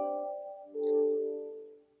you?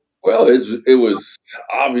 Well, it was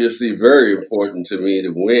obviously very important to me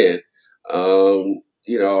to win. Um,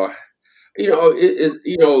 you know, it is.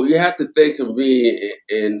 You have to think of me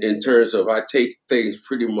in terms of I take things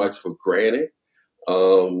pretty much for granted.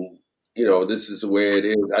 Um, this is the way it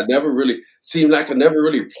is. I never really seemed like I never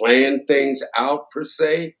really planned things out per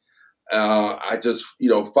se. I just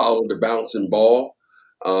followed the bouncing ball.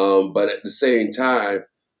 But at the same time,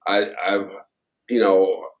 I've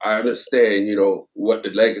I understand what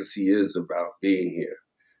the legacy is about being here,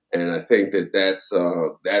 and I think that that's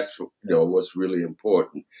what's really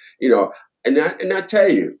important. You know, and I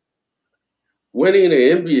tell you, winning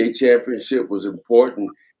the NBA championship was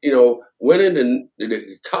important. Winning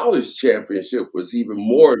the college championship was even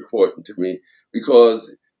more important to me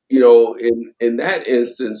because, in that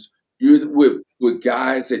instance, you're with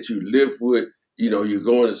guys that you live with, you're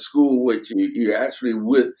going to school with, you're actually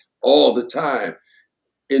with all the time.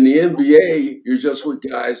 In the NBA, you're just with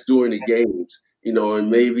guys during the games, and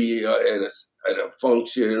maybe at a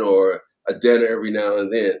function or a dinner every now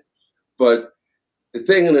and then. But the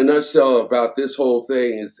thing in a nutshell about this whole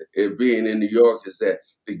thing is it being in New York is that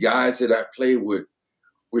the guys that I play with,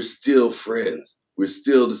 we're still friends. We're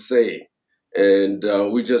still the same. And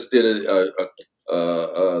we just did a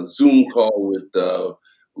Zoom call with the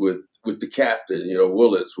captain,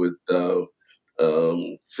 Willis, with Phil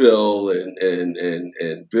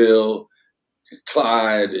and Bill,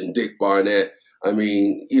 Clyde and Dick Barnett. I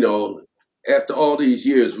mean, after all these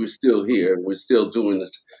years, we're still here. We're still doing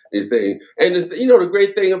this thing. And the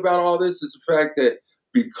great thing about all this is the fact that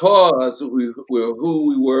because we're who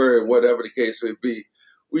we were and whatever the case may be,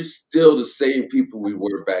 we're still the same people we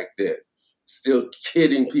were back then. Still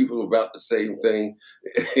kidding people about the same thing,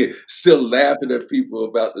 still laughing at people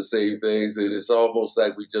about the same things, and it's almost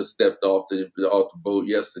like we just stepped off the boat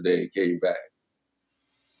yesterday and came back.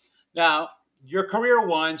 Now, your career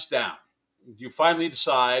winds down. You finally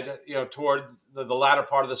decide, toward the latter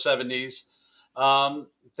part of the 70s,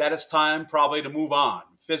 that it's time probably to move on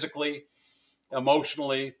physically,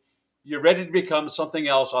 emotionally. You're ready to become something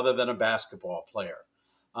else other than a basketball player.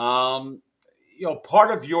 Um, Part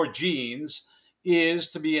of your genes is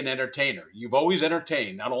to be an entertainer. You've always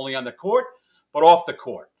entertained, not only on the court, but off the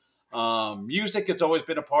court. Music has always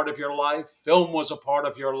been a part of your life. Film was a part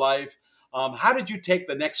of your life. How did you take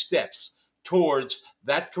the next steps towards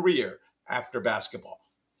that career after basketball?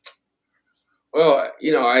 Well,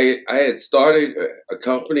 I had started a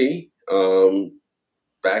company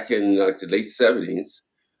back in like the late '70s,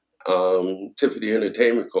 Tiffany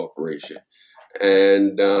Entertainment Corporation,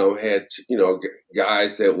 and had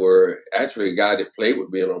guys that were actually a guy that played with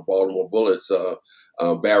me on the Baltimore Bullets,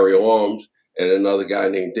 Barry Orms, and another guy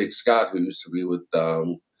named Dick Scott who used to be with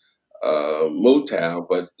Motown,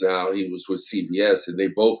 but now he was with CBS, and they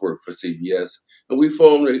both worked for CBS. And we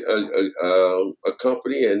formed a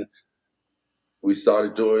company, and we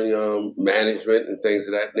started doing management and things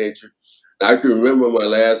of that nature. I can remember my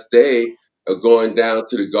last day of going down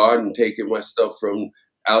to the garden, taking my stuff from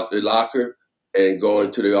out the locker and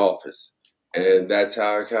going to the office. And that's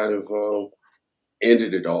how I kind of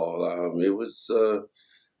ended it all. It was,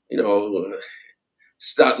 you know,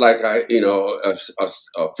 it's not like a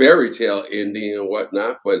fairy tale ending and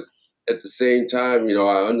whatnot, but at the same time,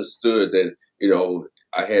 I understood that,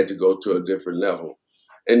 I had to go to a different level.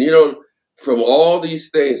 And, from all these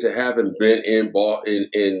things that haven't been in Baltimore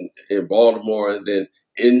and then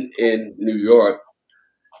in New York,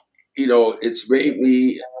 it's made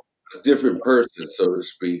me a different person, so to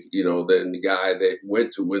speak, than the guy that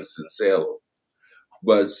went to Winston-Salem.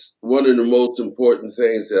 But one of the most important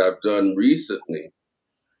things that I've done recently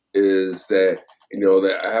is that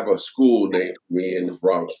I have a school named for me in the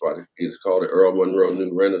Bronx. But it's called the Earl Monroe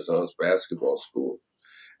New Renaissance Basketball School.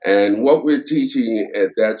 And what we're teaching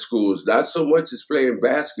at that school is not so much as playing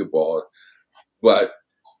basketball, but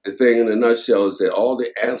the thing in a nutshell is that all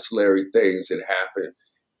the ancillary things that happen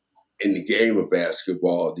in the game of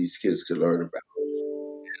basketball, these kids can learn about.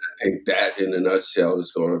 I think that in a nutshell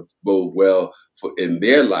is going to bode well for in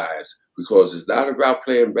their lives because it's not about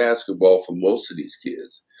playing basketball for most of these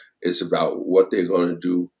kids. It's about what they're going to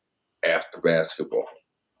do after basketball.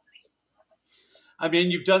 I mean,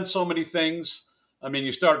 you've done so many things. I mean,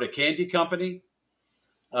 you started a candy company.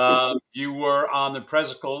 You were on the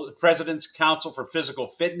President's Council for Physical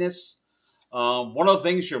Fitness. One of the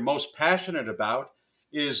things you're most passionate about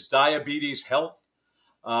is diabetes health.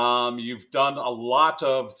 You've done a lot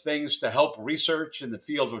of things to help research in the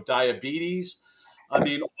field of diabetes. I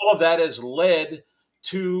mean, all of that has led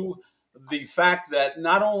to the fact that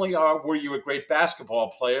not only were you a great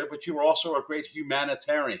basketball player, but you were also a great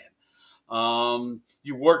humanitarian.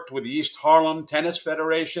 You worked with the East Harlem Tennis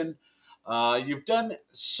Federation. You've done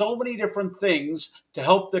so many different things to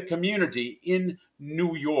help the community in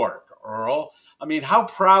New York, Earl. I mean, how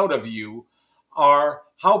proud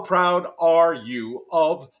are you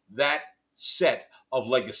of that set of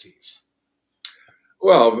legacies?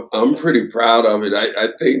 Well, I'm pretty proud of it. I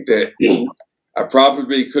think that I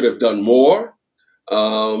probably could have done more.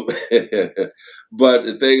 Um, but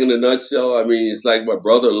the thing in a nutshell, I mean, it's like my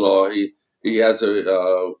brother-in-law. He has a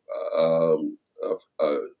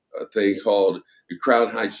thing called the Crown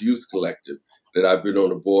Heights Youth Collective that I've been on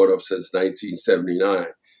the board of since 1979,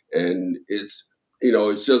 and it's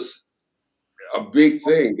just a big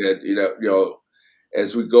thing that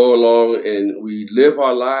as we go along and we live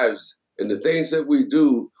our lives and the things that we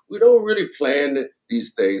do, we don't really plan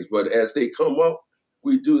these things, but as they come up,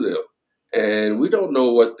 we do them. And we don't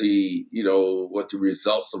know what the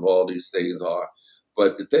results of all these things are.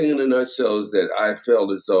 But the thing in a nutshell is that I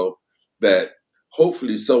felt as though that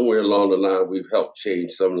hopefully somewhere along the line we've helped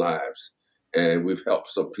change some lives and we've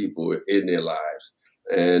helped some people in their lives.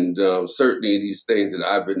 And certainly these things that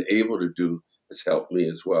I've been able to do has helped me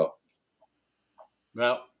as well.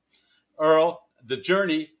 Well, Earl,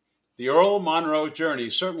 the Earl Monroe journey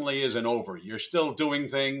certainly isn't over. You're still doing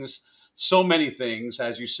things, so many things,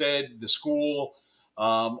 as you said, the school,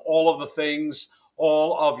 all of the things,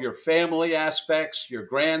 all of your family aspects, your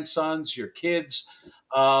grandsons, your kids.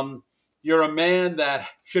 Um, you're a man that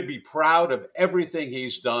should be proud of everything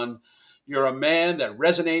he's done. You're a man that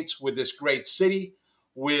resonates with this great city,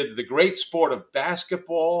 with the great sport of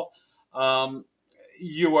basketball. Um,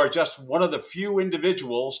 you are just one of the few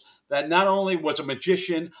individuals that not only was a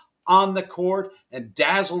magician on the court and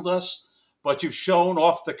dazzled us, but you've shown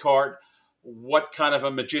off the court what kind of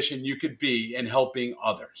a magician you could be in helping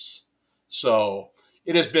others. So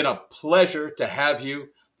it has been a pleasure to have you.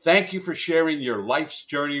 Thank you for sharing your life's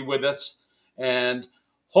journey with us. And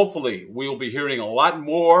hopefully, we'll be hearing a lot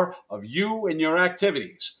more of you and your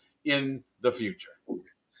activities in the future.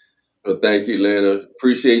 Well, thank you, Lana.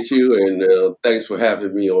 Appreciate you, and thanks for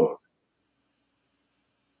having me on.